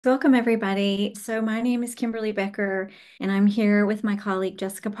Welcome, everybody. So, my name is Kimberly Becker, and I'm here with my colleague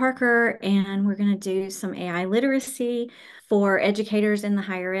Jessica Parker, and we're going to do some AI literacy for educators in the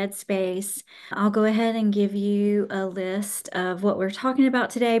higher ed space. I'll go ahead and give you a list of what we're talking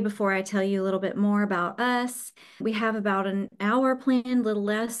about today before I tell you a little bit more about us. We have about an hour planned, a little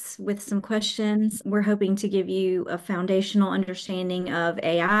less, with some questions. We're hoping to give you a foundational understanding of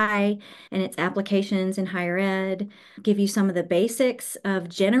AI and its applications in higher ed, give you some of the basics of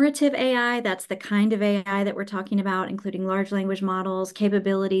generative AI. That's the kind of AI that we're talking about, including large language models,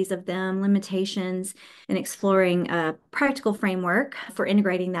 capabilities of them, limitations, and exploring a practical framework for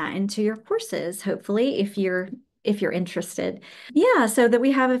integrating that into your courses, hopefully, if you're interested. Yeah, so that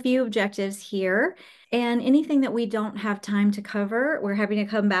we have a few objectives here. And anything that we don't have time to cover, we're happy to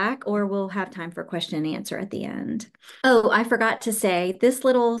come back, or we'll have time for question and answer at the end. Oh, I forgot to say, this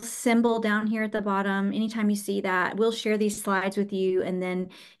little symbol down here at the bottom, anytime you see that, we'll share these slides with you. And then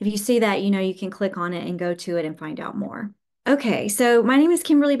if you see that, you can click on it and go to it and find out more. Okay, so my name is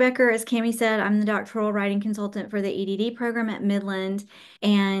Kimberly Becker. As Cami said, I'm the doctoral writing consultant for the EDD program at Midland.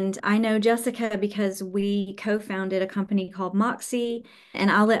 And I know Jessica because we co-founded a company called Moxie, and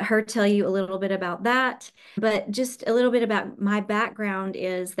I'll let her tell you a little bit about that. But just a little bit about my background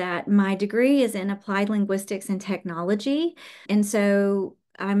is that my degree is in applied linguistics and technology. And so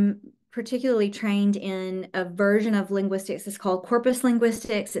I'm particularly trained in a version of linguistics. It's called corpus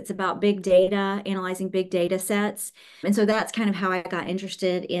linguistics. It's about big data, analyzing big data sets. And so that's kind of how I got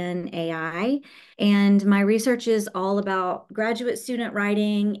interested in AI. And my research is all about graduate student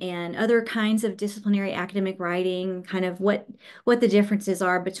writing and other kinds of disciplinary academic writing, kind of what the differences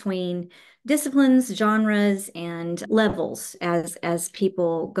are between disciplines, genres, and levels as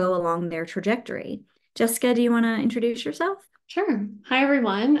people go along their trajectory. Jessica, do you want to introduce yourself? Sure. Hi,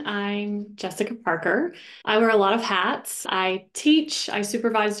 everyone. I'm Jessica Parker. I wear a lot of hats. I teach, I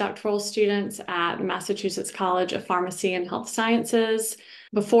supervise doctoral students at Massachusetts College of Pharmacy and Health Sciences.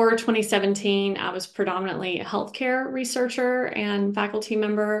 Before 2017, I was predominantly a healthcare researcher and faculty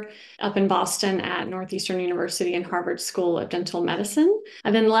member up in Boston at Northeastern University and Harvard School of Dental Medicine.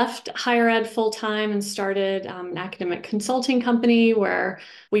 I then left higher ed full time and started an academic consulting company where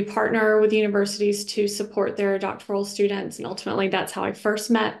we partner with universities to support their doctoral students. And ultimately, that's how I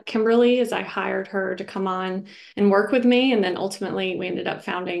first met Kimberly, as I hired her to come on and work with me. And then ultimately, we ended up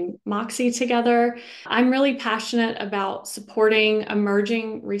founding Moxie together. I'm really passionate about supporting emerging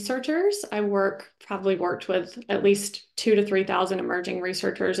researchers. Probably worked with at least 2,000 to 3,000 emerging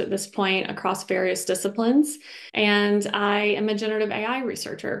researchers at this point across various disciplines. And I am a generative AI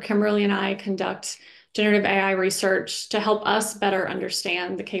researcher. Kimberly and I conduct generative AI research to help us better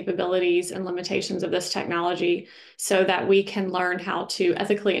understand the capabilities and limitations of this technology so that we can learn how to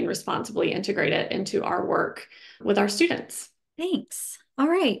ethically and responsibly integrate it into our work with our students. Thanks. All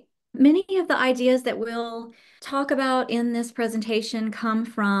right. Many of the ideas that we'll talk about in this presentation come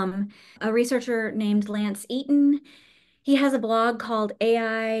from a researcher named Lance Eaton. He has a blog called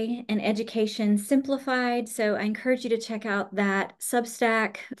AI and Education Simplified. So I encourage you to check out that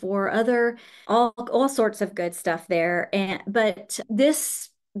Substack for all sorts of good stuff there. But this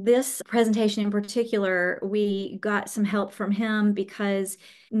presentation in particular, we got some help from him because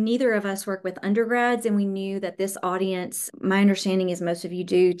neither of us work with undergrads, and we knew that this audience, my understanding is most of you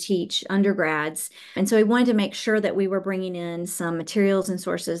do teach undergrads. And so we wanted to make sure that we were bringing in some materials and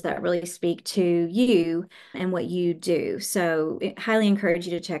sources that really speak to you and what you do. So I highly encourage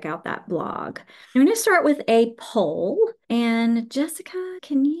you to check out that blog. I'm going to start with a poll. And Jessica,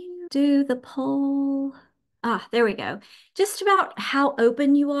 can you do the poll? Ah, there we go. Just about how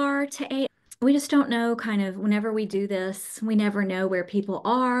open you are to AI. We just don't know, kind of, whenever we do this, we never know where people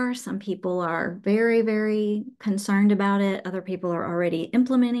are. Some people are very, very concerned about it. Other people are already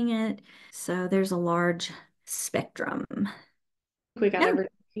implementing it. So there's a large spectrum. We got Yeah,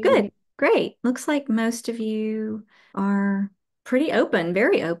 everything. good. Great. Looks like most of you are pretty open,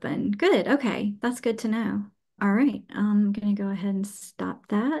 very open. Good. Okay. That's good to know. All right. I'm going to go ahead and stop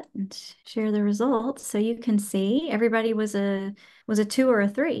that and share the results so you can see everybody was a 2 or a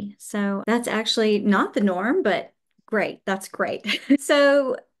 3. So that's actually not the norm, but great. That's great.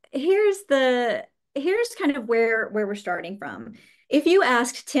 So here's here's kind of where we're starting from. If you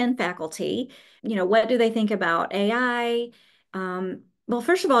asked 10 faculty, what do they think about AI? Well,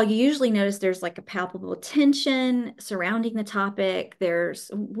 first of all, you usually notice there's like a palpable tension surrounding the topic.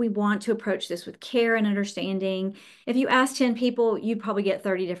 We want to approach this with care and understanding. If you ask 10 people, you'd probably get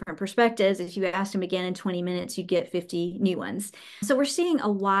 30 different perspectives. If you asked them again in 20 minutes, you'd get 50 new ones. So we're seeing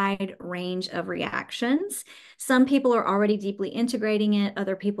a wide range of reactions. Some people are already deeply integrating it,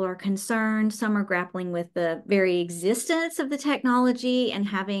 other people are concerned, some are grappling with the very existence of the technology and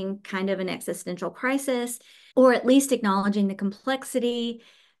having kind of an existential crisis, or at least acknowledging the complexity.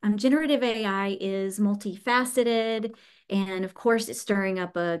 Generative AI is multifaceted, and of course, it's stirring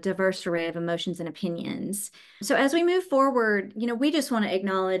up a diverse array of emotions and opinions. So as we move forward, we just want to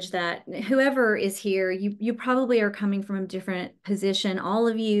acknowledge that whoever is here, you probably are coming from a different position, all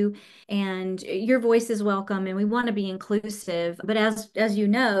of you, and your voice is welcome, and we want to be inclusive. But as you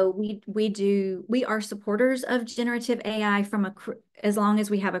know, we are supporters of generative AI as long as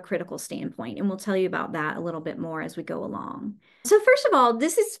we have a critical standpoint, and we'll tell you about that a little bit more as we go along. So first of all,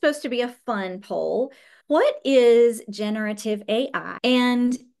 this is supposed to be a fun poll. What is generative AI?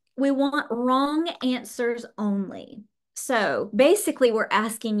 And we want wrong answers only. So basically, we're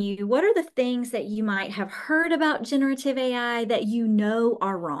asking you, what are the things that you might have heard about generative AI that you know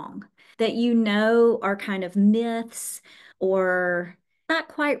are wrong, that you know are kind of myths or not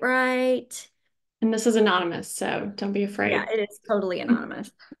quite right? And this is anonymous, so don't be Yeah, afraid. it is totally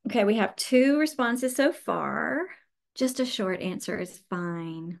anonymous. Okay, we have two responses so far. Just a short answer is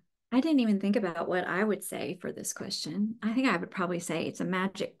fine. I didn't even think about what I would say for this question. I think I would probably say it's a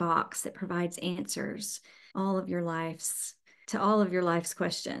magic box that provides answers all of your life's to all of your life's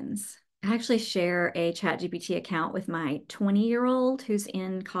questions. I actually share a ChatGPT account with my 20-year-old who's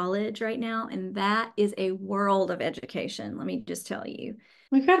in college right now, and that is a world of education, let me just tell you.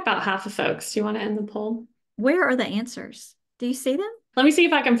 We've got about half the folks. Do you want to end the poll? Where are the answers? Do you see them? Let me see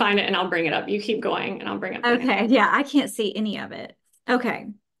if I can find it and I'll bring it up. You keep going and I'll bring up the answer. Okay, yeah, I can't see any of it. Okay.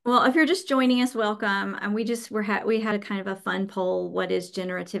 Well, if you're just joining us, welcome. And we had a kind of a fun poll. What is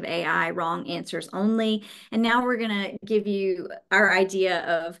generative AI? Wrong answers only. And now we're gonna give you our idea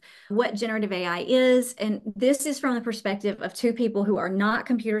of what generative AI is. And this is from the perspective of two people who are not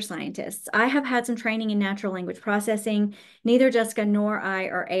computer scientists. I have had some training in natural language processing. Neither Jessica nor I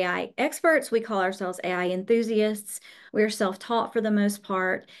are AI experts. We call ourselves AI enthusiasts. We're self-taught for the most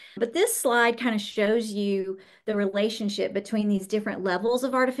part. But this slide kind of shows you the relationship between these different levels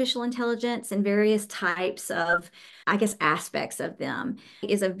of artificial intelligence and various types of, I guess, aspects of them. It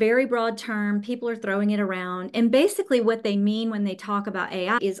is a very broad term. People are throwing it around. And basically, what they mean when they talk about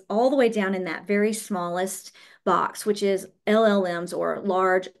AI is all the way down in that very smallest box, which is LLMs or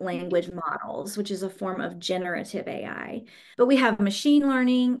large language models, which is a form of generative AI. But we have machine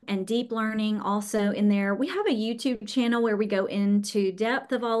learning and deep learning also in there. We have a YouTube channel where we go into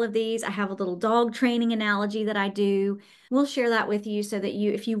depth of all of these. I have a little dog training analogy that I do. We'll share that with you so that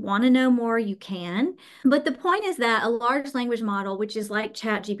if you want to know more, you can. But the point is that a large language model, which is like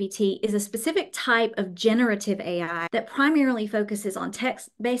ChatGPT, is a specific type of generative AI that primarily focuses on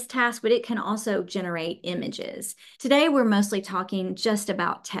text-based tasks, but it can also generate images. Today, we're mostly talking just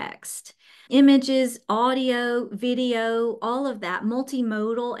about text. Images, audio, video, all of that.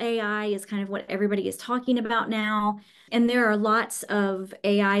 Multimodal AI is kind of what everybody is talking about now. And there are lots of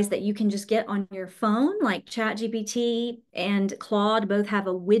AIs that you can just get on your phone, like ChatGPT and Claude both have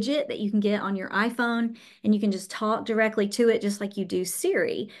a widget that you can get on your iPhone, and you can just talk directly to it, just like you do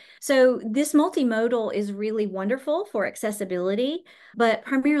Siri. So this multimodal is really wonderful for accessibility, but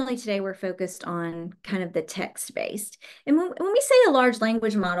primarily today we're focused on kind of the text-based. And when we say a large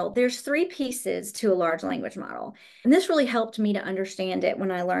language model, there's three pieces to a large language model. And this really helped me to understand it when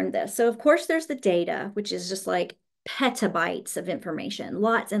I learned this. So of course there's the data, which is just like petabytes of information,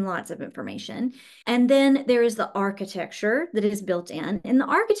 lots and lots of information. And then there is the architecture that is built in. And the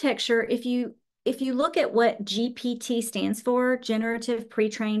architecture, if you look at what GPT stands for, generative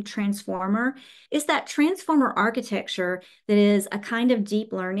pre-trained transformer, is that transformer architecture that is a kind of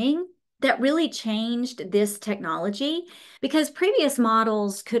deep learning that really changed this technology, because previous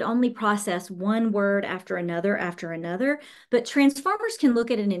models could only process one word after another, but transformers can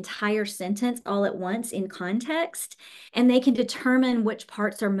look at an entire sentence all at once in context, and they can determine which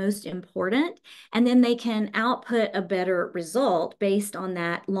parts are most important, and then they can output a better result based on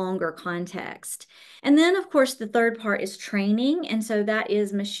that longer context. And then, of course, the third part is training, and so that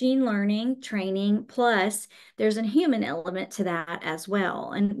is machine learning training, plus there's a human element to that as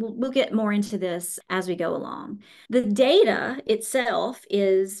well. And we'll get more into this as we go along. The data itself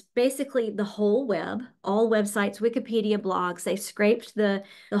is basically the whole web, all websites, Wikipedia, blogs. They scraped the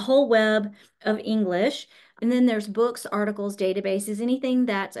whole web of English. And then there's books, articles, databases, anything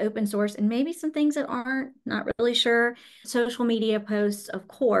that's open source, and maybe some things that aren't, not really sure. Social media posts, of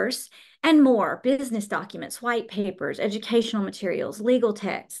course, and more, business documents, white papers, educational materials, legal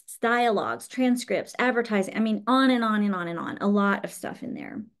texts, dialogues, transcripts, advertising. I mean, on and on and on and on, a lot of stuff in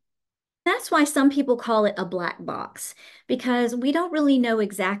there. That's why some people call it a black box, because we don't really know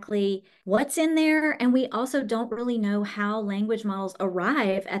exactly what's in there. And we also don't really know how language models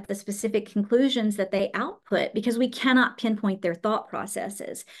arrive at the specific conclusions that they output because we cannot pinpoint their thought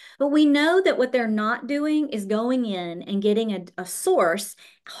processes. But we know that what they're not doing is going in and getting a source,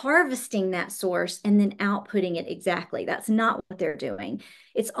 harvesting that source, and then outputting it exactly. That's not what they're doing.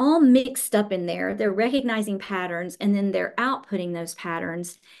 It's all mixed up in there. They're recognizing patterns and then they're outputting those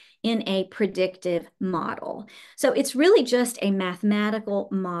patterns in a predictive model. So it's really just a mathematical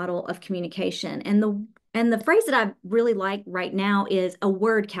model of communication. And the phrase that I really like right now is a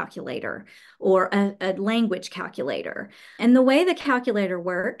word calculator or a language calculator. And the way the calculator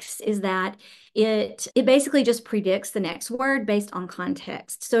works is that it basically just predicts the next word based on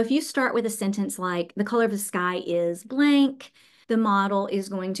context. So if you start with a sentence like the color of the sky is blank, the model is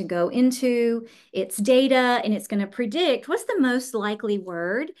going to go into its data and it's going to predict what's the most likely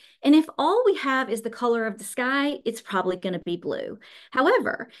word. And if all we have is the color of the sky, it's probably going to be blue.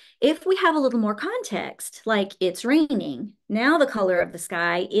 However, if we have a little more context, like it's raining, now the color of the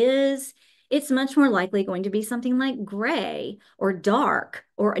sky is, it's much more likely going to be something like gray or dark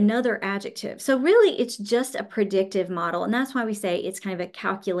or another adjective. So really, it's just a predictive model. And that's why we say it's kind of a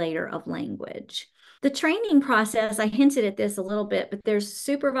calculator of language. The training process, I hinted at this a little bit, but there's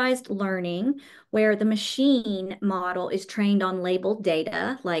supervised learning where the machine model is trained on labeled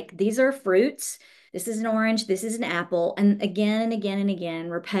data, like these are fruits, this is an orange, this is an apple, and again and again and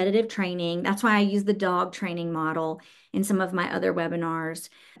again, repetitive training. That's why I use the dog training model in some of my other webinars.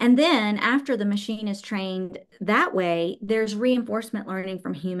 And then after the machine is trained that way, there's reinforcement learning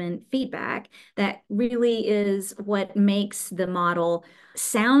from human feedback that really is what makes the model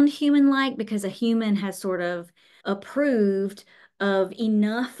sound human-like because a human has sort of approved of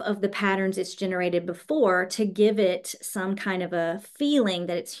enough of the patterns it's generated before to give it some kind of a feeling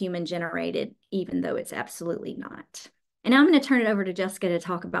that it's human generated, even though it's absolutely not. And now I'm going to turn it over to Jessica to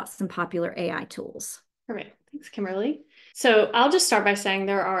talk about some popular AI tools. Perfect. Thanks, Kimberly. So I'll just start by saying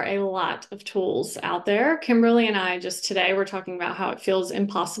there are a lot of tools out there. Kimberly and I just today were talking about how it feels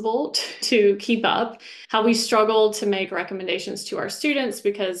impossible to keep up, how we struggle to make recommendations to our students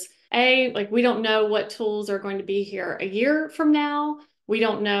because like we don't know what tools are going to be here a year from now. We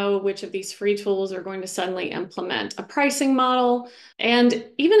don't know which of these free tools are going to suddenly implement a pricing model. And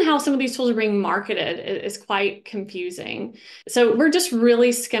even how some of these tools are being marketed is quite confusing. So we're just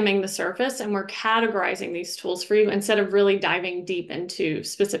really skimming the surface and we're categorizing these tools for you instead of really diving deep into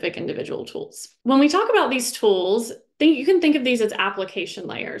specific individual tools. When we talk about these tools, you can think of these as application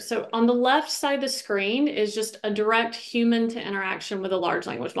layers. So on the left side of the screen is just a direct human to interaction with a large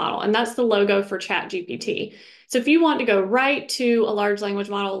language model. And that's the logo for ChatGPT. So if you want to go right to a large language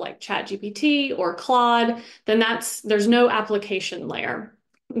model like ChatGPT or Claude, then there's no application layer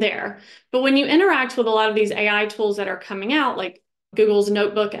there. But when you interact with a lot of these AI tools that are coming out, like Google's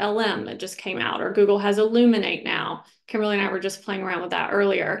Notebook LM that just came out, or Google has Illuminate now. Kimberly and I were just playing around with that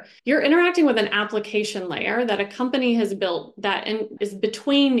earlier. You're interacting with an application layer that a company has built that is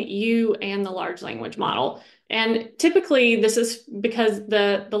between you and the large language model. And typically this is because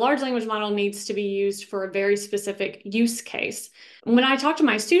the large language model needs to be used for a very specific use case. When I talk to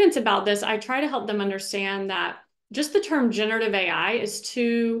my students about this, I try to help them understand that just the term generative AI is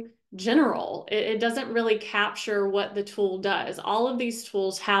too general. It doesn't really capture what the tool does. All of these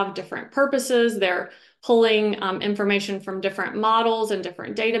tools have different purposes. They're pulling information from different models and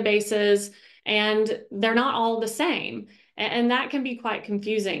different databases, and they're not all the same. And that can be quite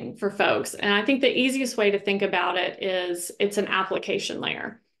confusing for folks. And I think the easiest way to think about it is it's an application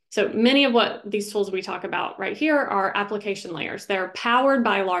layer. So many of what these tools we talk about right here are application layers. They're powered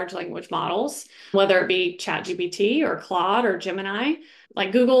by large language models, whether it be ChatGPT or Claude or Gemini.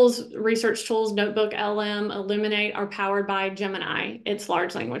 Like Google's research tools, Notebook LM, Illuminate are powered by Gemini, its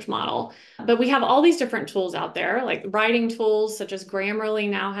large language model. But we have all these different tools out there, like writing tools such as Grammarly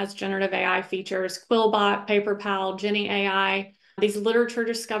now has generative AI features, Quillbot, PaperPal, Jenny AI. These literature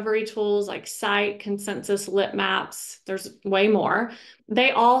discovery tools like Cite, Consensus, Litmaps, there's way more.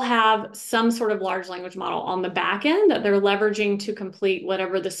 They all have some sort of large language model on the back end that they're leveraging to complete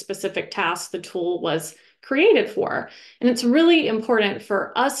whatever the specific task the tool was created for. And it's really important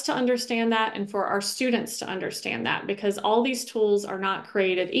for us to understand that and for our students to understand that because all these tools are not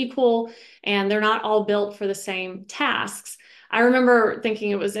created equal and they're not all built for the same tasks. I remember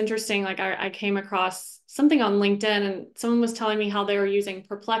thinking it was interesting, like I came across something on LinkedIn and someone was telling me how they were using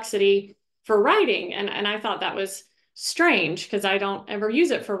Perplexity for writing. And I thought that was strange because I don't ever use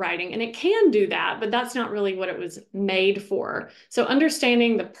it for writing. And it can do that, but that's not really what it was made for. So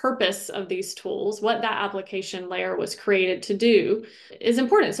understanding the purpose of these tools, what that application layer was created to do, is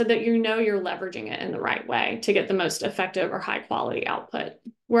important so that you know you're leveraging it in the right way to get the most effective or high quality output.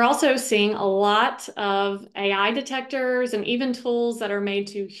 We're also seeing a lot of AI detectors and even tools that are made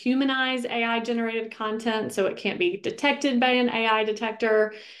to humanize AI generated content so it can't be detected by an AI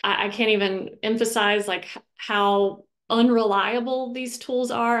detector. I can't even emphasize like how unreliable these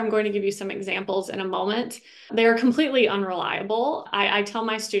tools are. I'm going to give you some examples in a moment. They are completely unreliable. I tell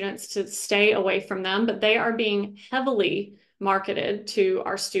my students to stay away from them, but they are being heavily marketed to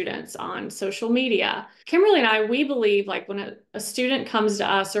our students on social media. Kimberly and I, we believe like when a student comes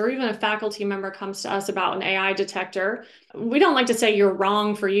to us or even a faculty member comes to us about an AI detector, we don't like to say you're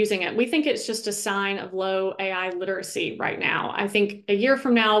wrong for using it. We think it's just a sign of low AI literacy right now. I think a year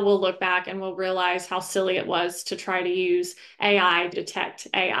from now, we'll look back and we'll realize how silly it was to try to use AI to detect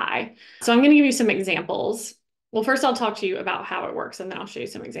AI. So I'm going to give you some examples. Well, first I'll talk to you about how it works and then I'll show you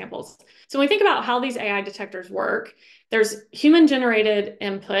some examples. So when we think about how these AI detectors work, there's human generated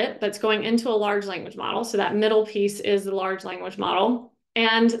input that's going into a large language model. So that middle piece is the large language model.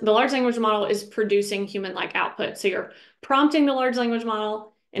 And the large language model is producing human-like output. So you're prompting the large language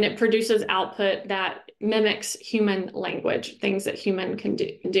model and it produces output that mimics human language, things that human can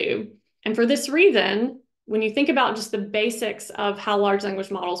do. And for this reason, when you think about just the basics of how large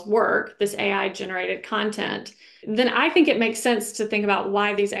language models work, this AI generated content, then I think it makes sense to think about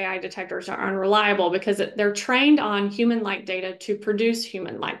why these AI detectors are unreliable because they're trained on human-like data to produce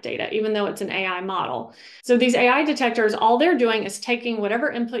human-like data, even though it's an AI model. So these AI detectors, all they're doing is taking whatever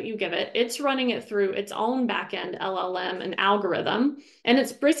input you give it, it's running it through its own backend LLM and algorithm, and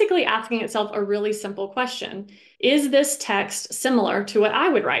it's basically asking itself a really simple question. Is this text similar to what I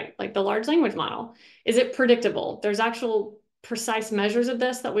would write, like the large language model? Is it predictable? There's actual precise measures of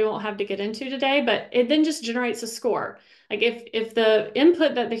this that we won't have to get into today, but it then just generates a score. Like if the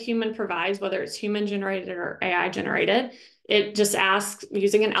input that the human provides, whether it's human generated or AI generated, it just asks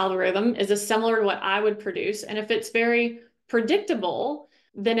using an algorithm, is this similar to what I would produce? And if it's very predictable,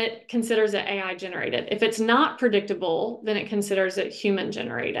 then it considers it AI generated. If it's not predictable, then it considers it human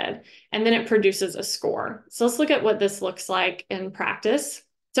generated. And then it produces a score. So let's look at what this looks like in practice.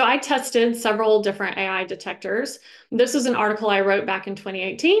 So I tested several different AI detectors. This is an article I wrote back in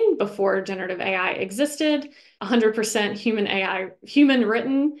 2018 before generative AI existed, 100% human AI, human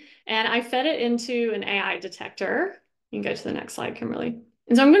written, and I fed it into an AI detector. You can go to the next slide, Kimberly.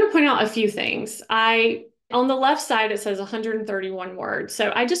 And so I'm going to point out a few things. On the left side, it says 131 words.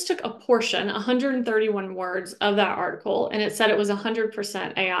 So I just took a portion, 131 words of that article, and it said it was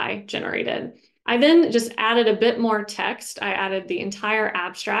 100% AI generated. I then just added a bit more text. I added the entire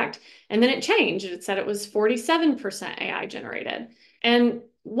abstract, and then it changed. It said it was 47% AI generated. And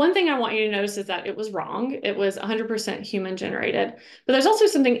one thing I want you to notice is that it was wrong. It was 100% human generated. But there's also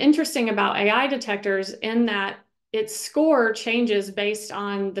something interesting about AI detectors in that its score changes based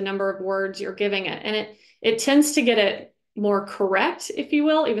on the number of words you're giving it. And it tends to get it more correct, if you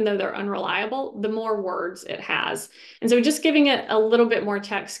will, even though they're unreliable, the more words it has. And so just giving it a little bit more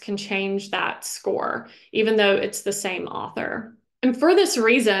text can change that score, even though it's the same author. And for this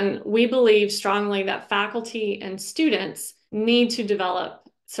reason, we believe strongly that faculty and students need to develop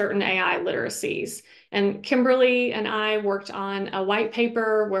certain AI literacies. And Kimberly and I worked on a white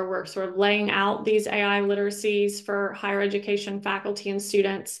paper where we're sort of laying out these AI literacies for higher education faculty and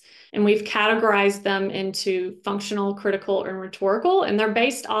students. And we've categorized them into functional, critical, and rhetorical. And they're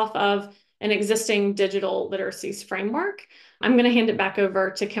based off of an existing digital literacies framework. I'm going to hand it back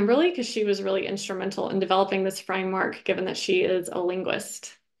over to Kimberly because she was really instrumental in developing this framework, given that she is a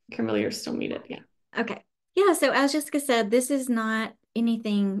linguist. Kimberly, you're still muted. Yeah. Okay. Yeah, so as Jessica said, this is not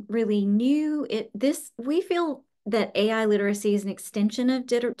anything really new. We feel that AI literacy is an extension of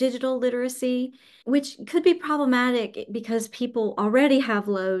digital literacy, which could be problematic because people already have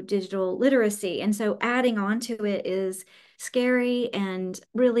low digital literacy. And so adding on to it is scary and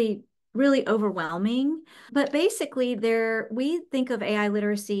really overwhelming. But basically we think of AI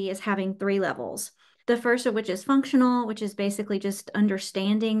literacy as having three levels. The first of which is functional, which is basically just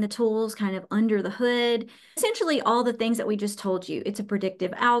understanding the tools kind of under the hood. Essentially all the things that we just told you. It's a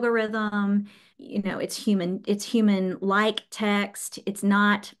predictive algorithm, it's human-like text. It's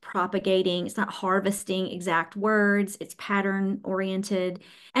not propagating, it's not harvesting exact words, it's pattern oriented,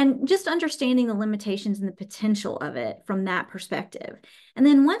 and just understanding the limitations and the potential of it from that perspective. And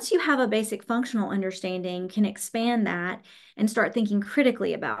then once you have a basic functional understanding, can expand that and start thinking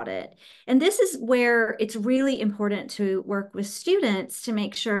critically about it. And this is where it's really important to work with students to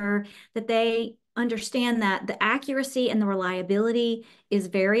make sure that they understand that the accuracy and the reliability is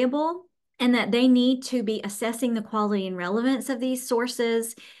variable, and that they need to be assessing the quality and relevance of these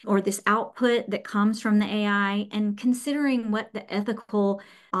sources or this output that comes from the AI, and considering what the ethical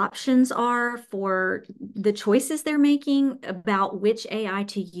options are for the choices they're making about which AI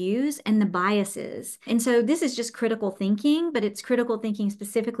to use and the biases. And so this is just critical thinking, but it's critical thinking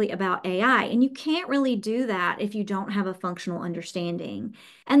specifically about AI. And you can't really do that if you don't have a functional understanding.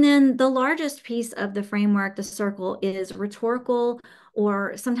 And then the largest piece of the framework, the circle, is rhetorical,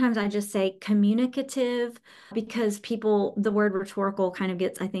 or sometimes I just say communicative, because the word rhetorical kind of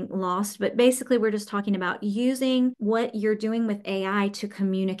gets, I think, lost. But basically, we're just talking about using what you're doing with AI to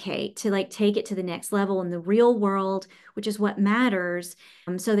communicate, to like take it to the next level in the real world, which is what matters,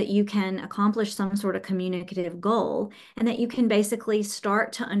 so that you can accomplish some sort of communicative goal, and that you can basically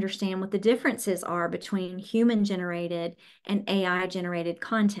start to understand what the differences are between human generated and AI generated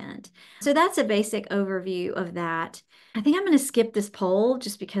content. So that's a basic overview of that. I think I'm going to skip this poll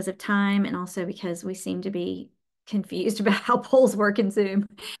just because of time, and also because we seem to be confused about how polls work in Zoom.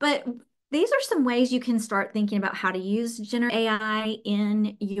 But these are some ways you can start thinking about how to use generative AI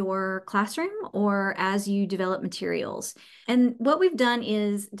in your classroom or as you develop materials. And what we've done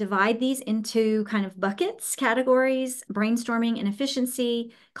is divide these into kind of buckets, categories: brainstorming and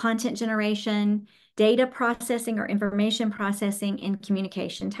efficiency, content generation, data processing or information processing, and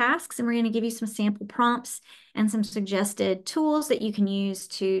communication tasks. And we're going to give you some sample prompts and some suggested tools that you can use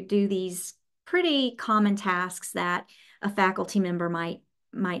to do these pretty common tasks that a faculty member might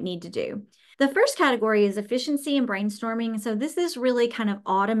need to do. The first category is efficiency and brainstorming. So this is really kind of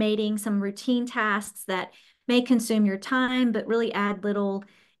automating some routine tasks that may consume your time, but really add little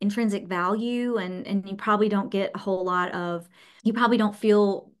intrinsic value. And you probably don't get a whole lot of, you probably don't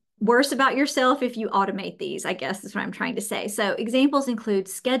feel worse about yourself if you automate these, I guess is what I'm trying to say. So examples include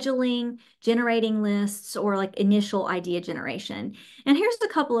scheduling, generating lists, or like initial idea generation. And here's a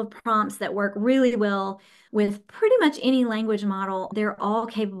couple of prompts that work really well with pretty much any language model. They're all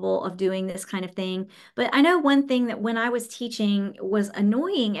capable of doing this kind of thing. But I know one thing that when I was teaching was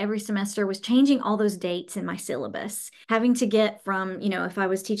annoying every semester was changing all those dates in my syllabus. Having to get from, if I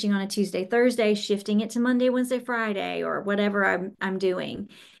was teaching on a Tuesday, Thursday, shifting it to Monday, Wednesday, Friday, or whatever I'm doing.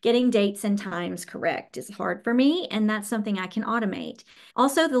 Getting dates and times correct is hard for me, and that's something I can automate.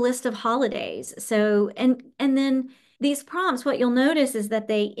 Also, the list of holidays. So, and then these prompts, what you'll notice is that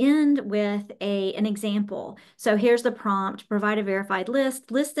they end with an example. So here's the prompt: provide a verified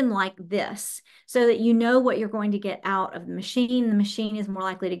list them like this, so that you know what you're going to get out of the machine. The machine is more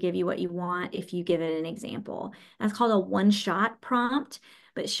likely to give you what you want if you give it an example. That's called a one-shot prompt,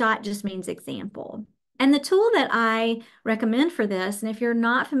 but shot just means example. And the tool that I recommend for this, and if you're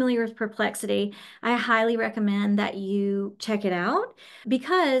not familiar with Perplexity, I highly recommend that you check it out,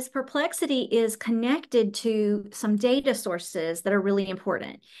 because Perplexity is connected to some data sources that are really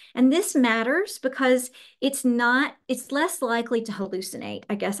important. And this matters because it's less likely to hallucinate,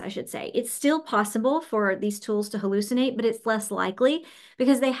 I guess I should say. It's still possible for these tools to hallucinate, but it's less likely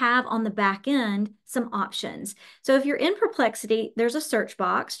because they have on the back end some options. So if you're in Perplexity, there's a search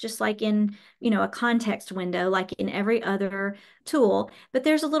box, just like in, a context window, like in every other tool, but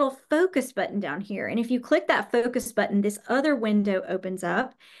there's a little focus button down here. And if you click that focus button, this other window opens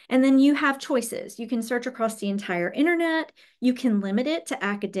up, and then you have choices. You can search across the entire internet. You can limit it to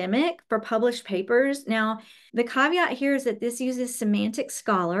academic for published papers. Now, the caveat here is that this uses Semantic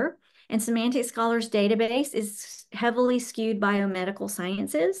Scholar, and Semantic Scholar's database is heavily skewed biomedical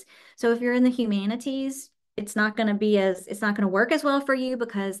sciences. So if you're in the humanities, it's not going to work as well for you,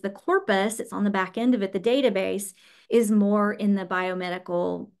 because the corpus, it's on the back end of it, the database is more in the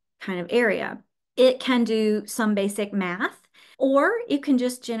biomedical kind of area. It can do some basic math, or it can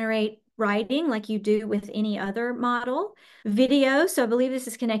just generate writing like you do with any other model. Video, so I believe this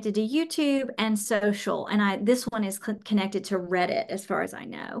is connected to YouTube, and social, and this one is connected to Reddit as far as I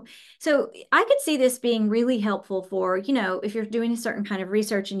know. So I could see this being really helpful for, if you're doing a certain kind of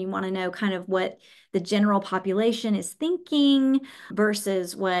research and you want to know kind of what the general population is thinking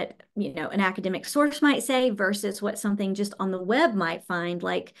versus what, an academic source might say versus what something just on the web might find,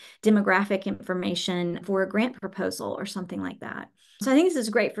 like demographic information for a grant proposal or something like that. So I think this is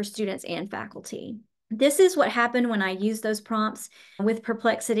great for students and faculty. This is what happened when I used those prompts with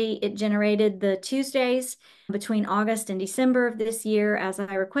Perplexity. It generated the Tuesdays between August and December of this year as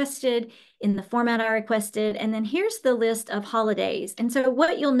I requested, in the format I requested. And then here's the list of holidays. And so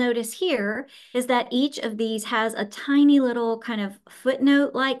what you'll notice here is that each of these has a tiny little kind of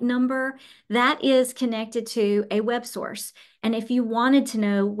footnote-like number that is connected to a web source. And if you wanted to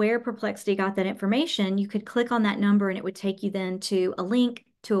know where Perplexity got that information, you could click on that number and it would take you then to a link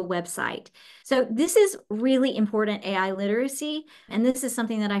to a website. So this is really important AI literacy. And this is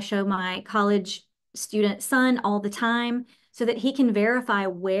something that I show my college student son all the time so that he can verify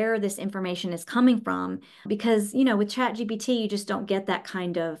where this information is coming from. Because, with ChatGPT, you just don't get that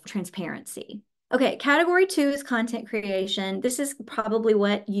kind of transparency. Okay, category 2 is content creation. This is probably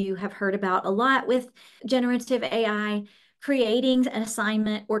what you have heard about a lot with generative AI, creating an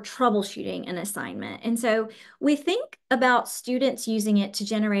assignment or troubleshooting an assignment. And so we think about students using it to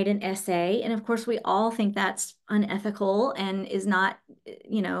generate an essay. And of course, we all think that's unethical and is not,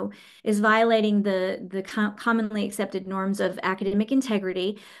 is violating the commonly accepted norms of academic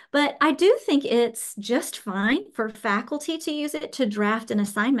integrity. But I do think it's just fine for faculty to use it to draft an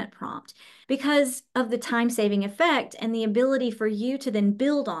assignment prompt because of the time-saving effect and the ability for you to then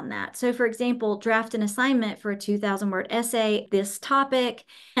build on that. So for example, draft an assignment for a 2,000-word essay, this topic,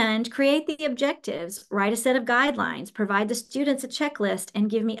 and create the objectives, write a set of guidelines, provide the students a checklist, and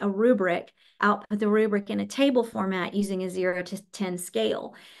give me a rubric, output the rubric in a table format using a 0 to 10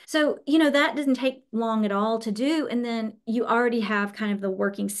 scale. So, that doesn't take long at all to do. And then you already have kind of the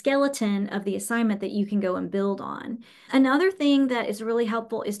working skeleton of the assignment that you can go and build on. Another thing that is really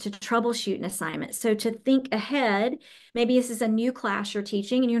helpful is to troubleshoot an assignment. So to think ahead, maybe this is a new class you're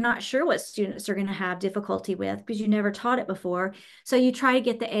teaching and you're not sure what students are going to have difficulty with because you never taught it before. So you try to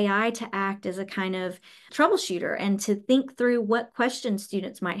get the AI to act as a kind of troubleshooter and to think through what questions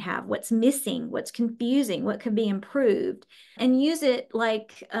students might have, what's missing, what's confusing, what could be improved, and use it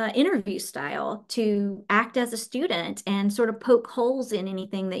like interview style to act as a student and sort of poke holes in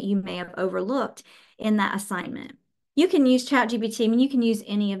anything that you may have overlooked in that assignment. You can use ChatGPT. I mean, you can use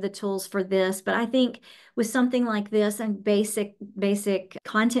any of the tools for this, but I think with something like this and basic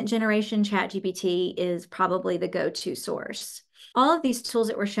content generation, ChatGPT is probably the go-to source. All of these tools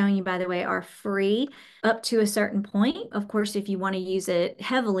that we're showing you, by the way, are free up to a certain point. Of course, if you want to use it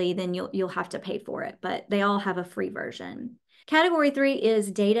heavily, then you'll have to pay for it, but they all have a free version. Category 3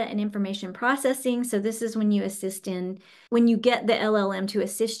 is data and information processing. So this is when you get the LLM to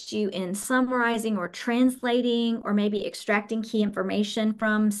assist you in summarizing or translating or maybe extracting key information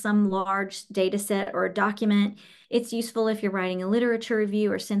from some large data set or a document. It's useful if you're writing a literature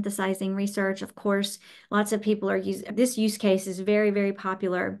review or synthesizing research. Of course, lots of people are using this use case is very, very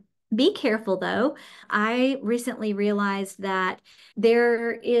popular. Be careful though. I recently realized that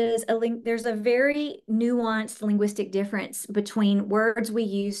there's a very nuanced linguistic difference between words we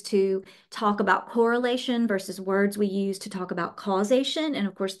use to talk about correlation versus words we use to talk about causation. And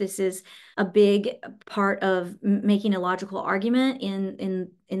of course, this is a big part of making a logical argument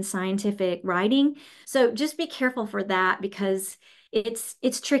in scientific writing. So just be careful for that because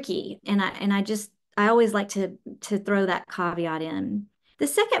it's tricky. And I always like to throw that caveat in. The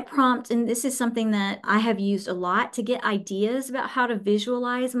second prompt, and this is something that I have used a lot to get ideas about how to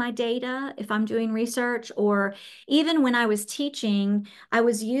visualize my data if I'm doing research, or even when I was teaching, I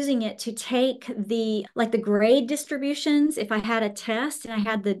was using it to take the grade distributions. If I had a test and I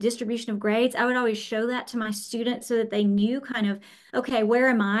had the distribution of grades, I would always show that to my students so that they knew kind of, okay, where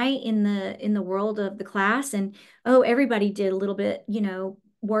am I in the world of the class? And oh, everybody did a little bit,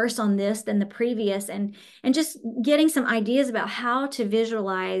 worse on this than the previous, and just getting some ideas about how to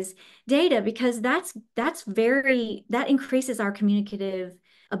visualize data because that increases our communicative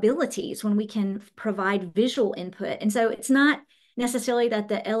abilities when we can provide visual input. And so it's not necessarily that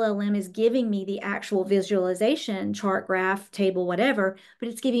the LLM is giving me the actual visualization, chart, graph, table, whatever, but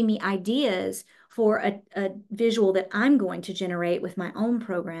it's giving me ideas for a visual that I'm going to generate with my own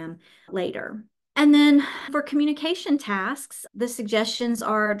program later. And then for communication tasks, the suggestions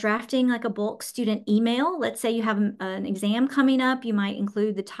are drafting like a bulk student email. Let's say you have an exam coming up. You might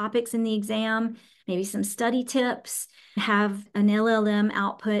include the topics in the exam, maybe some study tips, have an LLM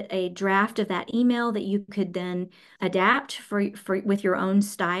output a draft of that email that you could then adapt for with your own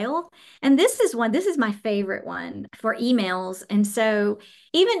style. And this is my favorite one for emails. And so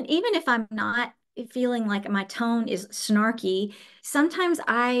even if I'm not feeling like my tone is snarky, sometimes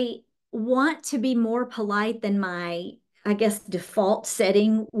I want to be more polite than my, I guess, default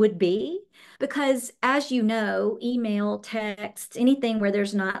setting would be. Because as you know, email, text, anything where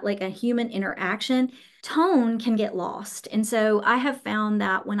there's not like a human interaction, tone can get lost. And so I have found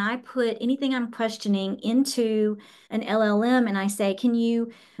that when I put anything I'm questioning into an LLM and I say, can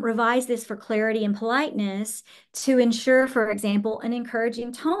you revise this for clarity and politeness to ensure, for example, an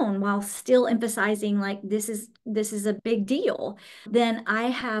encouraging tone while still emphasizing like this is a big deal, then I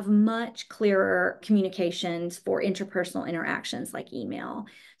have much clearer communications for interpersonal interactions like email.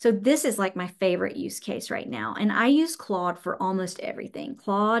 So this is like my favorite use case right now. And I use Claude for almost everything.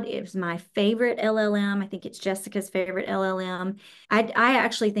 Claude is my favorite LLM. I think it's Jessica's favorite LLM. I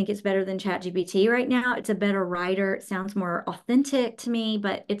actually think it's better than ChatGPT right now. It's a better writer. It sounds more authentic to me,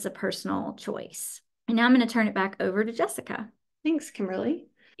 but it's a personal choice. And now I'm going to turn it back over to Jessica. Thanks, Kimberly.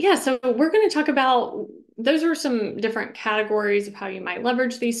 Yeah, so we're going to talk about those are some different categories of how you might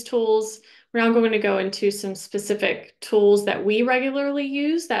leverage these tools. We're now going to go into some specific tools that we regularly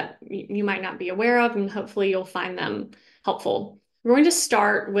use that you might not be aware of, and hopefully you'll find them helpful. We're going to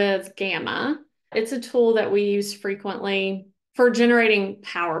start with Gamma. It's a tool that we use frequently for generating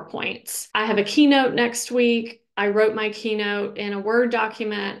PowerPoints. I have a keynote next week. I wrote my keynote in a Word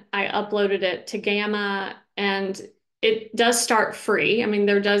document. I uploaded it to Gamma, and it does start free. I mean,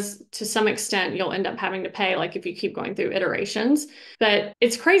 there does, to some extent, you'll end up having to pay, like if you keep going through iterations. But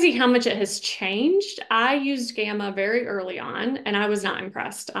it's crazy how much it has changed. I used Gamma very early on, and I was not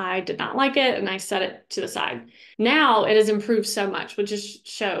impressed. I did not like it, and I set it to the side. Now it has improved so much, which just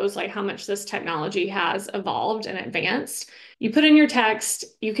shows like how much this technology has evolved and advanced. You put in your text,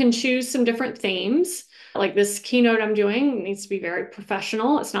 you can choose some different themes. Like this keynote I'm doing needs to be very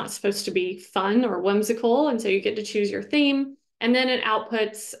professional. It's not supposed to be fun or whimsical. And so you get to choose your theme. And then it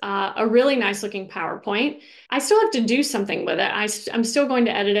outputs a really nice looking PowerPoint. I still have to do something with it. I'm still going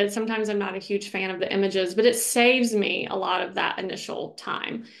to edit it. Sometimes I'm not a huge fan of the images, but it saves me a lot of that initial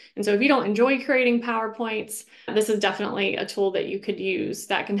time. And so if you don't enjoy creating PowerPoints, this is definitely a tool that you could use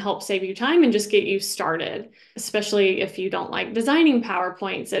that can help save you time and just get you started, especially if you don't like designing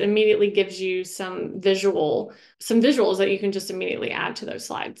PowerPoints. It immediately gives you some visuals that you can just immediately add to those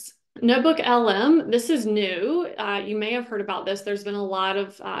slides. Notebook LM, this is new. You may have heard about this. There's been a lot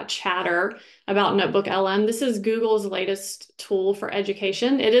of chatter about Notebook LM. This is Google's latest tool for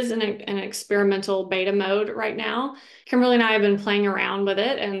education. It is in an experimental beta mode right now. Kimberly and I have been playing around with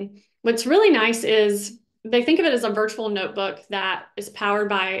it. And what's really nice is they think of it as a virtual notebook that is powered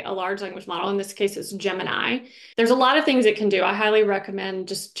by a large language model. In this case, it's Gemini. There's a lot of things it can do. I highly recommend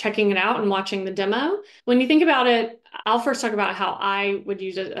just checking it out and watching the demo. When you think about it, I'll first talk about how I would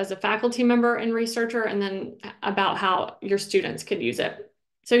use it as a faculty member and researcher, and then about how your students could use it.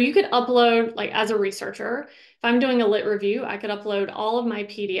 So you could upload, like as a researcher, if I'm doing a lit review, I could upload all of my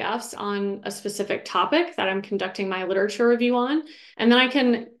PDFs on a specific topic that I'm conducting my literature review on. And then I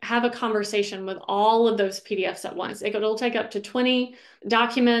can have a conversation with all of those PDFs at once. It'll take up to 20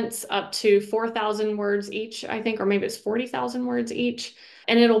 documents, up to 4,000 words each, I think, or maybe it's 40,000 words each.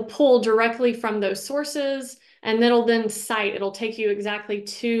 And it'll pull directly from those sources. And it'll take you exactly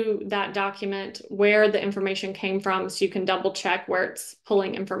to that document where the information came from, so you can double check where it's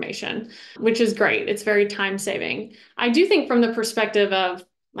pulling information, which is great. It's very time saving. I do think from the perspective of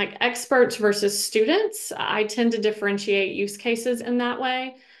like experts versus students, I tend to differentiate use cases in that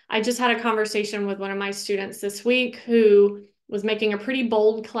way. I just had a conversation with one of my students this week who was making a pretty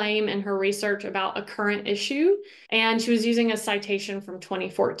bold claim in her research about a current issue, and she was using a citation from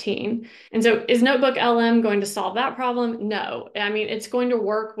 2014. And so is Notebook LM going to solve that problem? No. I mean, it's going to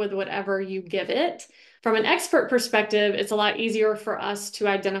work with whatever you give it. From an expert perspective, it's a lot easier for us to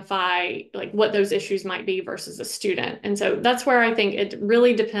identify like what those issues might be versus a student. And so that's where I think it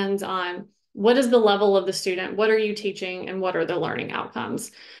really depends on what is the level of the student, what are you teaching, and what are the learning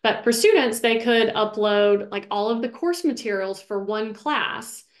outcomes. But for students, they could upload like all of the course materials for one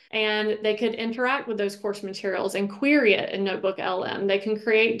class, and they could interact with those course materials and query it in Notebook LM. They can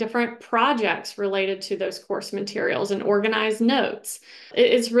create different projects related to those course materials and organize notes.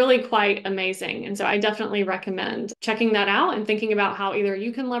 It's really quite amazing. And so I definitely recommend checking that out and thinking about how either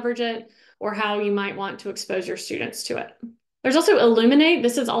you can leverage it or how you might want to expose your students to it. There's also Illuminate.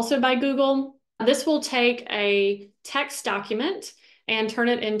 This is also by Google. This will take a text document and turn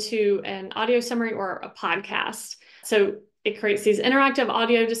it into an audio summary or a podcast. So it creates these interactive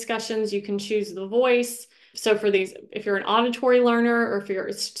audio discussions. You can choose the voice. So for these, if you're an auditory learner or if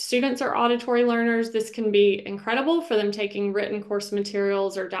your students are auditory learners, this can be incredible for them taking written course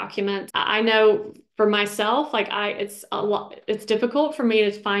materials or documents. I know for myself, like it's difficult for me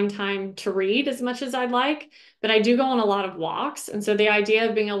to find time to read as much as I'd like, but I do go on a lot of walks. And so the idea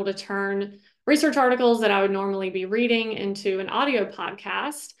of being able to turn research articles that I would normally be reading into an audio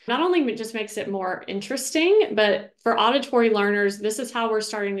podcast not only just makes it more interesting, but for auditory learners, this is how we're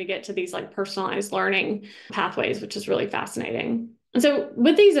starting to get to these like personalized learning pathways, which is really fascinating. And so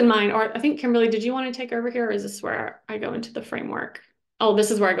with these in mind, or I think Kimberly, did you want to take over here, or is this where I go into the framework? Oh,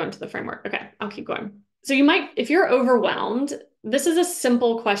 this is where I go into the framework. Okay, I'll keep going. So you might, if you're overwhelmed, this is a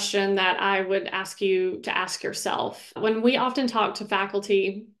simple question that I would ask you to ask yourself. When we often talk to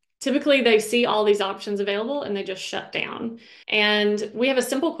faculty Typically, they see all these options available and they just shut down. And we have a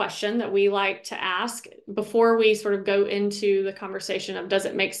simple question that we like to ask before we sort of go into the conversation of, does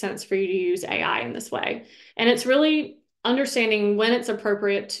it make sense for you to use AI in this way? And it's really understanding when it's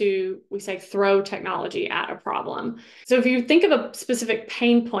appropriate to, we say, throw technology at a problem. So if you think of a specific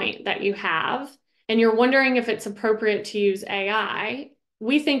pain point that you have and you're wondering if it's appropriate to use AI,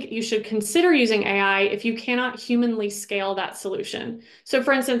 we think you should consider using AI if you cannot humanly scale that solution. So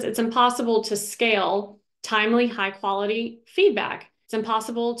for instance, it's impossible to scale timely, high quality feedback. It's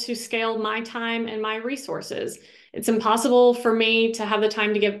impossible to scale my time and my resources. It's impossible for me to have the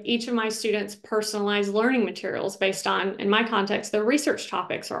time to give each of my students personalized learning materials based on, in my context, their research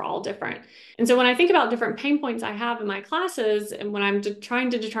topics are all different. And so when I think about different pain points I have in my classes, and when I'm trying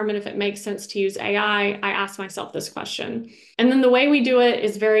to determine if it makes sense to use AI, I ask myself this question. And then the way we do it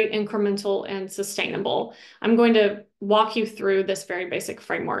is very incremental and sustainable. I'm going to walk you through this very basic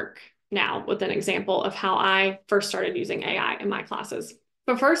framework now with an example of how I first started using AI in my classes.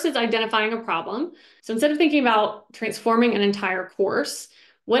 But first is identifying a problem. So instead of thinking about transforming an entire course,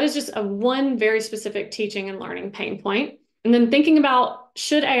 what is just a one very specific teaching and learning pain point? And then thinking about,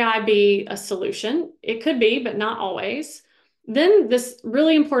 should AI be a solution? It could be, but not always. Then this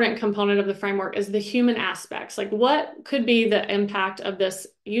really important component of the framework is the human aspects. Like, what could be the impact of this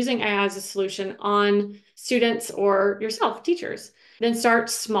using AI as a solution on students or yourself, teachers? Then start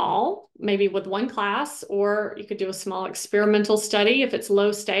small, maybe with one class, or you could do a small experimental study if it's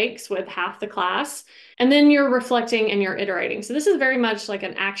low stakes with half the class. And then you're reflecting and you're iterating. So this is very much like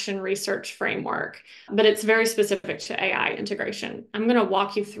an action research framework, but it's very specific to AI integration. I'm going to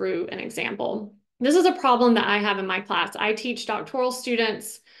walk you through an example. This is a problem that I have in my class. I teach doctoral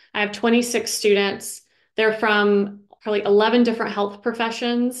students. I have 26 students. They're from probably 11 different health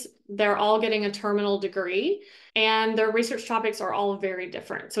professions. They're all getting a terminal degree, and their research topics are all very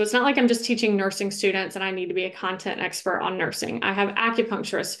different. So it's not like I'm just teaching nursing students and I need to be a content expert on nursing. I have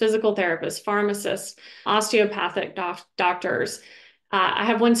acupuncturists, physical therapists, pharmacists, osteopathic doctors. I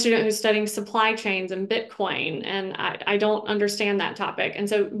have one student who's studying supply chains and Bitcoin, and I don't understand that topic. And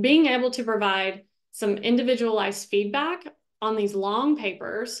so being able to provide some individualized feedback on these long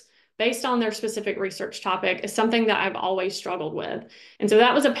papers based on their specific research topic is something that I've always struggled with. And so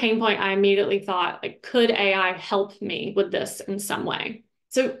that was a pain point. I immediately thought, like, could AI help me with this in some way?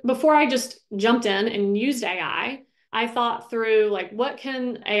 So before I just jumped in and used AI, I thought through, like, what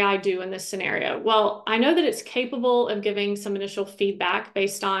can AI do in this scenario? Well, I know that it's capable of giving some initial feedback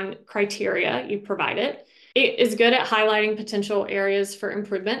based on criteria you provide it. It is good at highlighting potential areas for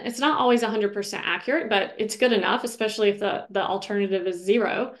improvement. It's not always 100% accurate, but it's good enough, especially if the alternative is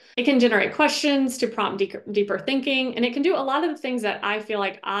zero. It can generate questions to prompt deeper thinking, and it can do a lot of the things that I feel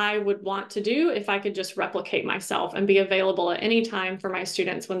like I would want to do if I could just replicate myself and be available at any time for my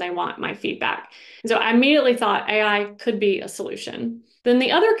students when they want my feedback. And so I immediately thought AI could be a solution. Then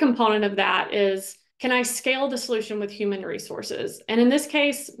the other component of that is, can I scale the solution with human resources? And in this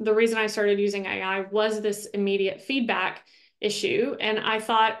case, the reason I started using AI was this immediate feedback issue. And I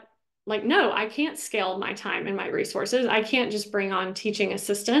thought, like, no, I can't scale my time and my resources. I can't just bring on teaching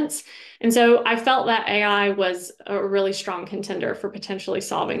assistants. And so I felt that AI was a really strong contender for potentially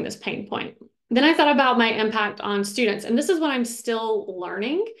solving this pain point. Then I thought about my impact on students, and this is what I'm still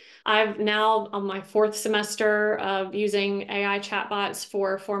learning. I've now on my fourth semester of using AI chatbots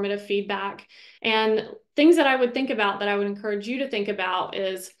for formative feedback. And things that I would think about, that I would encourage you to think about,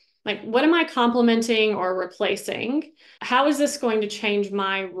 is like, what am I complementing or replacing? How is this going to change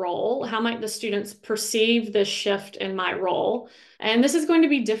my role? How might the students perceive this shift in my role? And this is going to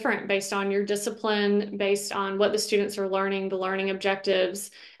be different based on your discipline, based on what the students are learning, the learning objectives,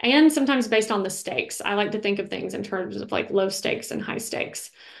 and sometimes based on the stakes. I like to think of things in terms of like low stakes and high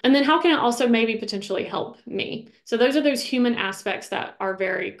stakes. And then how can it also maybe potentially help me? So those are those human aspects that are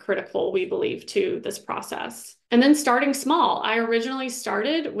very critical, we believe, to this process. And then starting small. I originally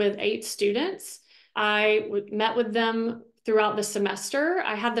started with 8 students. I met with them throughout the semester.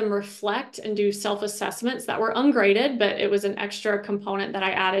 I had them reflect and do self-assessments that were ungraded, but it was an extra component that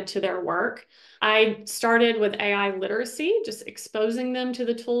I added to their work. I started with AI literacy, just exposing them to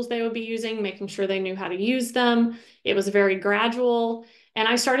the tools they would be using, making sure they knew how to use them. It was very gradual. And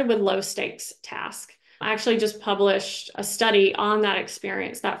I started with low stakes tasks. I actually just published a study on that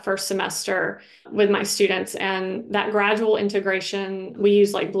experience that first semester with my students, and that gradual integration. We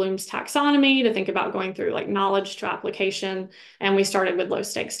use like Bloom's taxonomy to think about going through like knowledge to application. And we started with low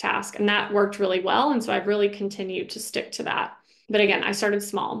stakes tasks, and that worked really well. And so I've really continued to stick to that. But again, I started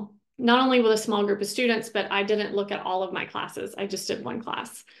small, not only with a small group of students, but I didn't look at all of my classes. I just did one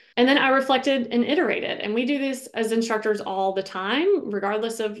class. And then I reflected and iterated. And we do this as instructors all the time,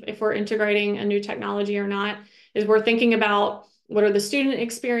 regardless of if we're integrating a new technology or not, is we're thinking about what are the student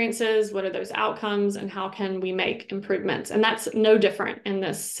experiences, what are those outcomes, and how can we make improvements? And that's no different in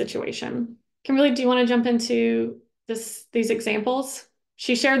this situation. Kimberly, do you want to jump into these examples?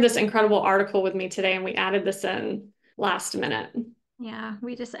 She shared this incredible article with me today, and we added this in last minute. Yeah,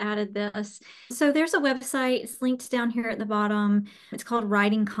 we just added this. So there's a website, it's linked down here at the bottom. It's called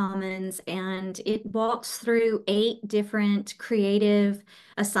Writing Commons, and it walks through 8 different creative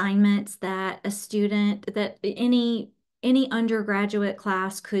assignments that a student, that any undergraduate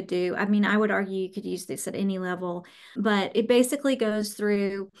class could do. I mean, I would argue you could use this at any level, but it basically goes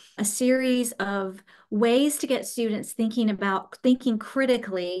through a series of ways to get students thinking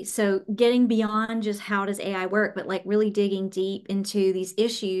critically. So getting beyond just how does AI work, but like really digging deep into these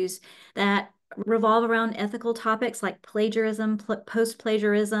issues that revolve around ethical topics like plagiarism,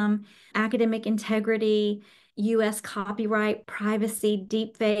 post-plagiarism, academic integrity, US copyright, privacy,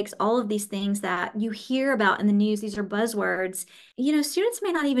 deepfakes, all of these things that you hear about in the news. These are buzzwords. Students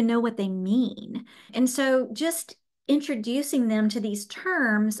may not even know what they mean. And so just introducing them to these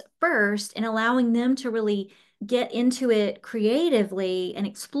terms first and allowing them to really get into it creatively and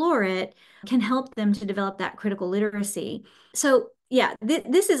explore it can help them to develop that critical literacy. So, yeah,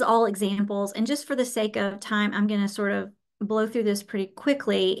 this is all examples. And just for the sake of time, I'm going to sort of blow through this pretty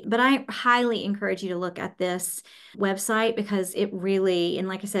quickly, but I highly encourage you to look at this website because it really, and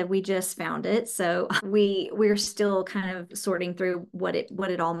like I said, we just found it. So we're still kind of sorting through what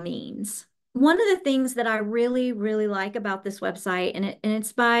it all means. One of the things that I really, really like about this website, and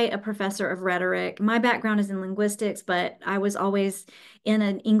it's by a professor of rhetoric. My background is in linguistics, but I was always in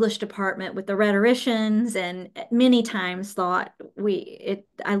an English department with the rhetoricians, and many times thought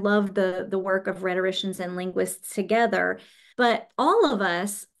I love the work of rhetoricians and linguists together. But all of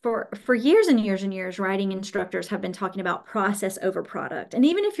us, for years and years and years, writing instructors have been talking about process over product. And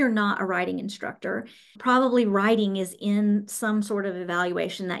even if you're not a writing instructor, probably writing is in some sort of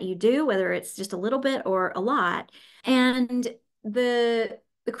evaluation that you do, whether it's just a little bit or a lot. And the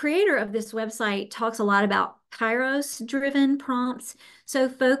creator of this website talks a lot about Kairos driven prompts. So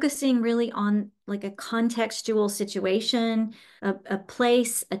focusing really on like a contextual situation, a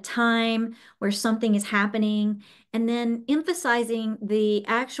place, a time where something is happening, and then emphasizing the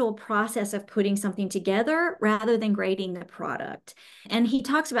actual process of putting something together rather than grading the product. And he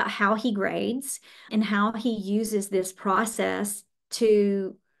talks about how he grades and how he uses this process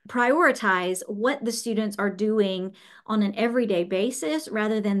to prioritize what the students are doing on an everyday basis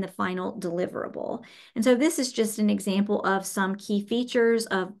rather than the final deliverable. And so this is just an example of some key features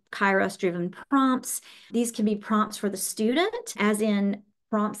of Kairos-driven prompts. These can be prompts for the student, as in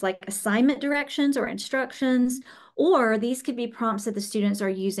prompts like assignment directions or instructions, or these could be prompts that the students are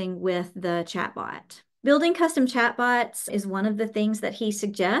using with the chatbot. Building custom chatbots is one of the things that he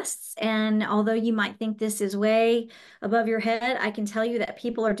suggests. And although you might think this is way above your head, I can tell you that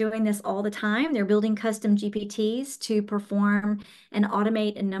people are doing this all the time. They're building custom GPTs to perform and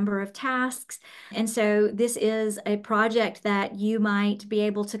automate a number of tasks. And so this is a project that you might be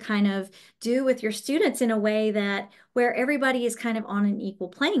able to kind of do with your students in a way that where everybody is kind of on an equal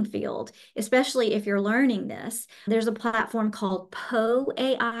playing field, especially if you're learning this. There's a platform called Poe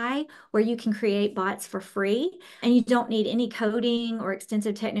AI where you can create bots for free and you don't need any coding or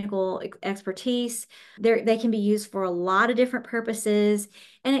extensive technical expertise. They can be used for a lot of different purposes.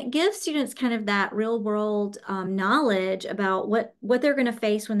 And it gives students kind of that real world knowledge about what they're going to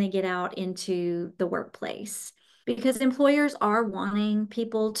face when they get out into the workplace. Because employers are wanting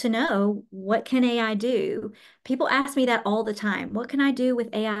people to know, what can AI do? People ask me that all the time. What can I do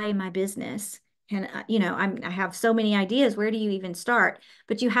with AI in my business? And I have so many ideas. Where do you even start?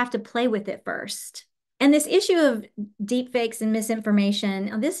 But you have to play with it first. And this issue of deepfakes and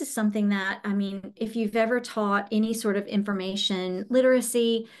misinformation, this is something that, I mean, if you've ever taught any sort of information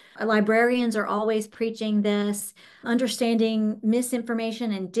literacy, librarians are always preaching this, understanding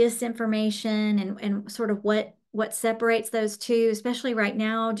misinformation and disinformation and sort of what separates those two, especially right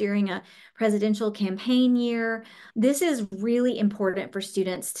now during a presidential campaign year. This is really important for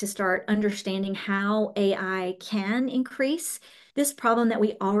students to start understanding how AI can increase this problem that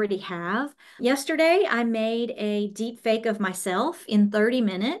we already have. Yesterday, I made a deep fake of myself in 30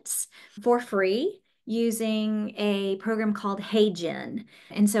 minutes for free using a program called HeyGen.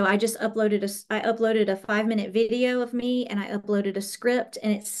 And so I uploaded a 5-minute video of me and I uploaded a script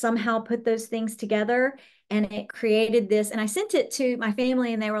and it somehow put those things together. and it created this. And I sent it to my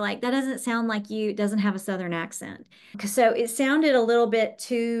family, and they were like, that doesn't sound like you. It doesn't have a Southern accent. So it sounded a little bit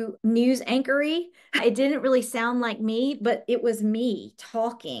too news anchory. It didn't really sound like me, but it was me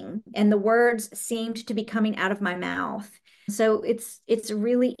talking, and the words seemed to be coming out of my mouth. So it's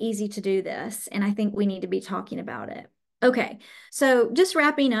really easy to do this, and I think we need to be talking about it. Okay, so just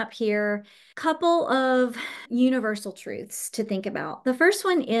wrapping up here, couple of universal truths to think about. The first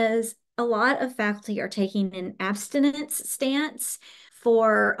one is a lot of faculty are taking an abstinence stance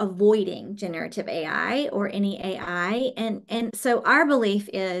for avoiding generative AI or any AI. And so our belief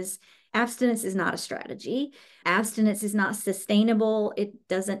is abstinence is not a strategy. Abstinence is not sustainable. It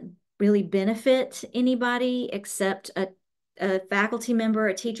doesn't really benefit anybody except a faculty member,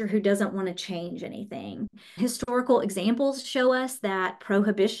 a teacher who doesn't want to change anything. Historical examples show us that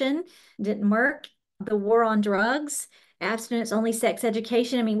prohibition didn't work. The war on drugs, abstinence only sex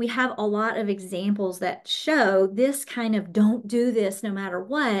education. I mean, we have a lot of examples that show this kind of don't do this no matter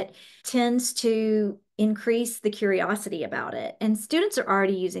what tends to increase the curiosity about it. And students are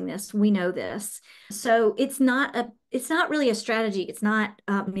already using this. We know this. So it's not really a strategy. It's not,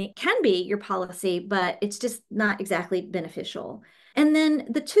 it can be your policy, but it's just not exactly beneficial. And then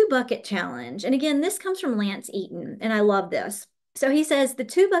the two bucket challenge. And again, this comes from Lance Eaton, and I love this. So he says the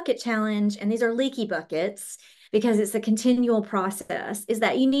two bucket challenge, and these are leaky buckets because it's a continual process, is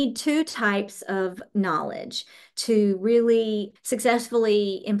that you need two types of knowledge to really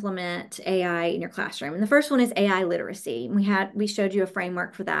successfully implement AI in your classroom. And the first one is AI literacy. We showed you a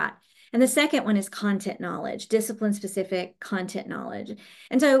framework for that. And the second one is content knowledge, discipline specific content knowledge.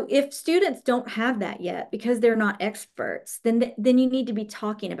 And so if students don't have that yet because they're not experts, then you need to be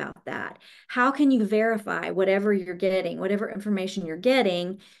talking about that. How can you verify whatever you're getting, whatever information you're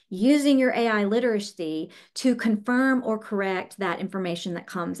getting, using your AI literacy to confirm or correct that information that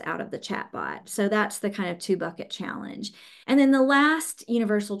comes out of the chatbot? So that's the kind of two bucket challenge. And then the last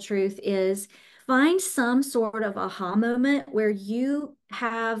universal truth is find some sort of aha moment where you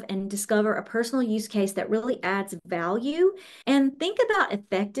have and discover a personal use case that really adds value, and think about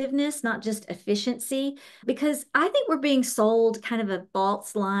effectiveness, not just efficiency, because I think we're being sold kind of a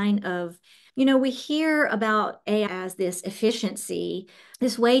false line of, we hear about AI as this efficiency,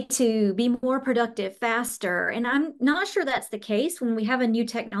 this way to be more productive faster. And I'm not sure that's the case. When we have a new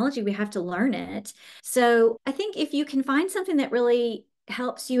technology, we have to learn it. So I think if you can find something that really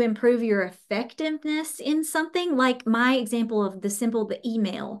helps you improve your effectiveness in something, like my example of the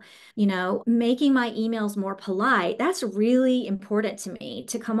email, making my emails more polite, that's really important to me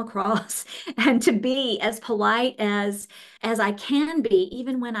to come across and to be as polite as I can be,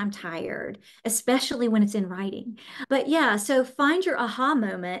 even when I'm tired, especially when it's in writing. But yeah, so find your aha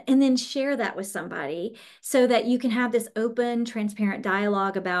moment and then share that with somebody so that you can have this open, transparent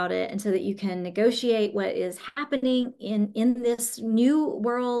dialogue about it, and so that you can negotiate what is happening in this new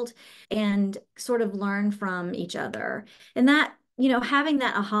world and sort of learn from each other. And that, having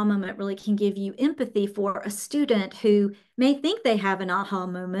that aha moment really can give you empathy for a student who may think they have an aha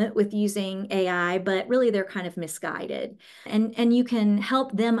moment with using AI, but really they're kind of misguided. And you can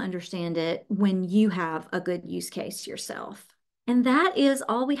help them understand it when you have a good use case yourself. And that is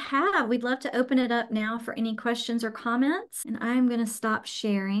all we have. We'd love to open it up now for any questions or comments. And I'm going to stop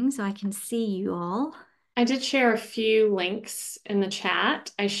sharing so I can see you all. I did share a few links in the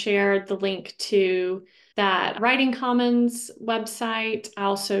chat. I shared the link to that Writing Commons website. I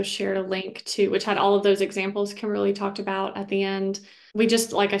also shared a link to, which had all of those examples Kimberly talked about at the end. We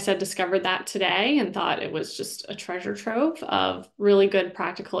just, like I said, discovered that today and thought it was just a treasure trove of really good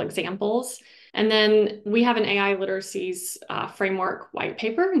practical examples. And then we have an AI literacies framework white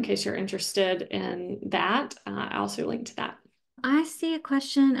paper in case you're interested in that. I also linked to that. I see a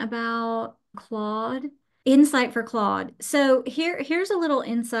question about Claude, insight for Claude. So here's a little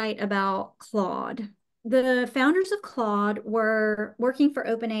insight about Claude. The founders of Claude were working for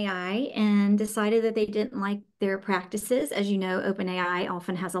OpenAI and decided that they didn't like their practices. As you know, OpenAI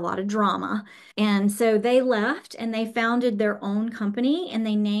often has a lot of drama. And so they left and they founded their own company, and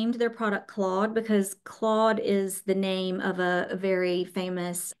they named their product Claude because Claude is the name of a very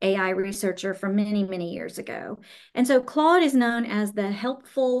famous AI researcher from many, many years ago. And so Claude is known as the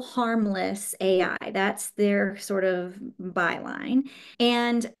helpful, harmless AI. That's their sort of byline.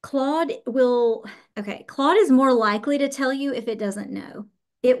 And Claude is more likely to tell you if it doesn't know.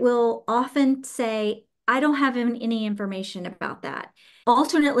 It will often say, I don't have any information about that.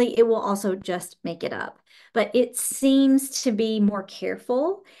 Alternately, it will also just make it up. But it seems to be more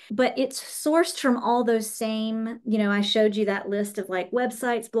careful, but it's sourced from all those same, I showed you that list of like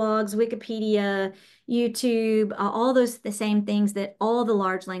websites, blogs, Wikipedia, YouTube, all those the same things that all the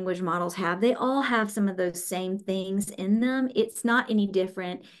large language models have. They all have some of those same things in them. It's not any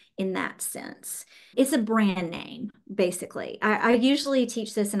different in that sense. It's a brand name, basically. I usually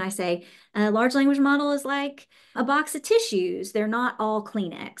teach this and I say a large language model is like a box of tissues. They're not all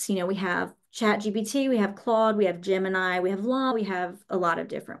Kleenex. We have ChatGPT, we have Claude, we have Gemini, we have Law, we have a lot of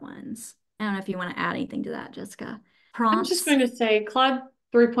different ones. I don't know if you want to add anything to that, Jessica. I was just Prompts. going to say Claude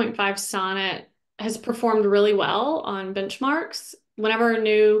 3.5 Sonnet has performed really well on benchmarks. Whenever a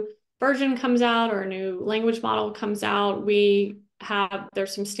new version comes out or a new language model comes out,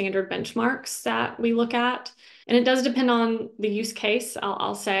 there's some standard benchmarks that we look at. And it does depend on the use case,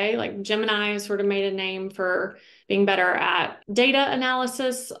 I'll say. Like Gemini has sort of made a name for being better at data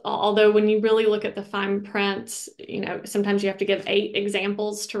analysis. Although when you really look at the fine print, sometimes you have to give 8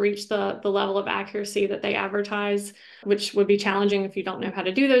 examples to reach the level of accuracy that they advertise, which would be challenging if you don't know how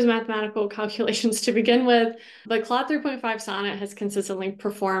to do those mathematical calculations to begin with. But Claude 3.5 Sonnet has consistently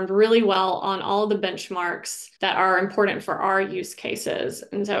performed really well on all of the benchmarks that are important for our use cases.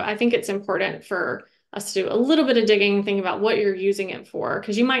 And so I think it's important for us to do a little bit of digging, think about what you're using it for,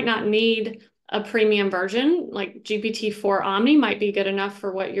 because you might not need a premium version. Like GPT-4 Omni might be good enough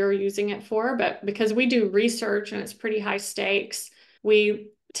for what you're using it for, but because we do research and it's pretty high stakes, we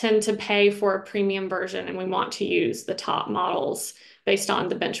tend to pay for a premium version and we want to use the top models based on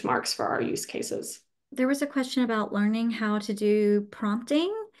the benchmarks for our use cases. There was a question about learning how to do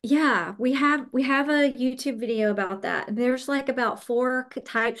prompting. Yeah, we have a YouTube video about that. There's like about four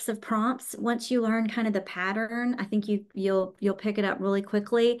types of prompts. Once you learn kind of the pattern, I think you'll pick it up really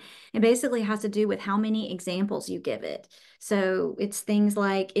quickly. It basically has to do with how many examples you give it. So it's things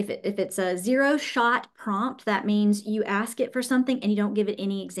like if it's a zero shot prompt, that means you ask it for something and you don't give it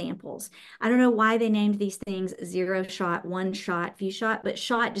any examples. I don't know why they named these things zero shot, one shot, few shot, but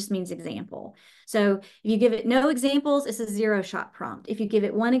shot just means example. So if you give it no examples, it's a zero shot prompt. If you give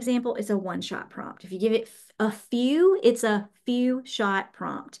it one example, it's a one shot prompt. If you give it a few, it's a few shot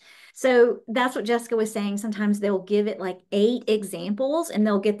prompt. So that's what Jessica was saying. Sometimes they'll give it like 8 examples and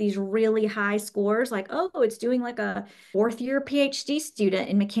they'll get these really high scores, like, oh, it's doing like a fourth year PhD student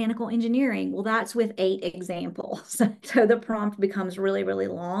in mechanical engineering. Well, that's with 8 examples. So the prompt becomes really, really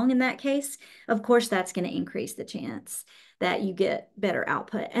long in that case. Of course, that's going to increase the chance that you get better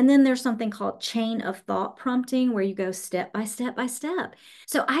output. And then there's something called chain of thought prompting where you go step by step by step.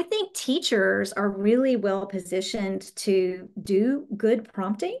 So I think teachers are really well positioned to do good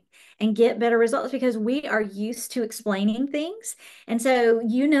prompting and get better results because we are used to explaining things. And so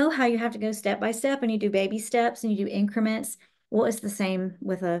you know how you have to go step by step and you do baby steps and you do increments. Well, it's the same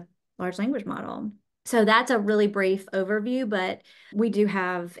with a large language model. So that's a really brief overview, but we do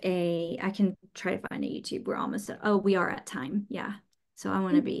have I can try to find a YouTube. We're almost we are at time. Yeah. So I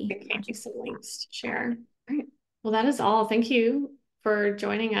want to be I gave you conscious some of that. links to share. All right. Well, that is all. Thank you for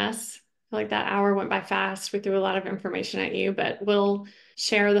joining us. I feel like that hour went by fast. We threw a lot of information at you, but we'll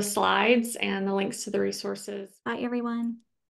share the slides and the links to the resources. Bye, everyone.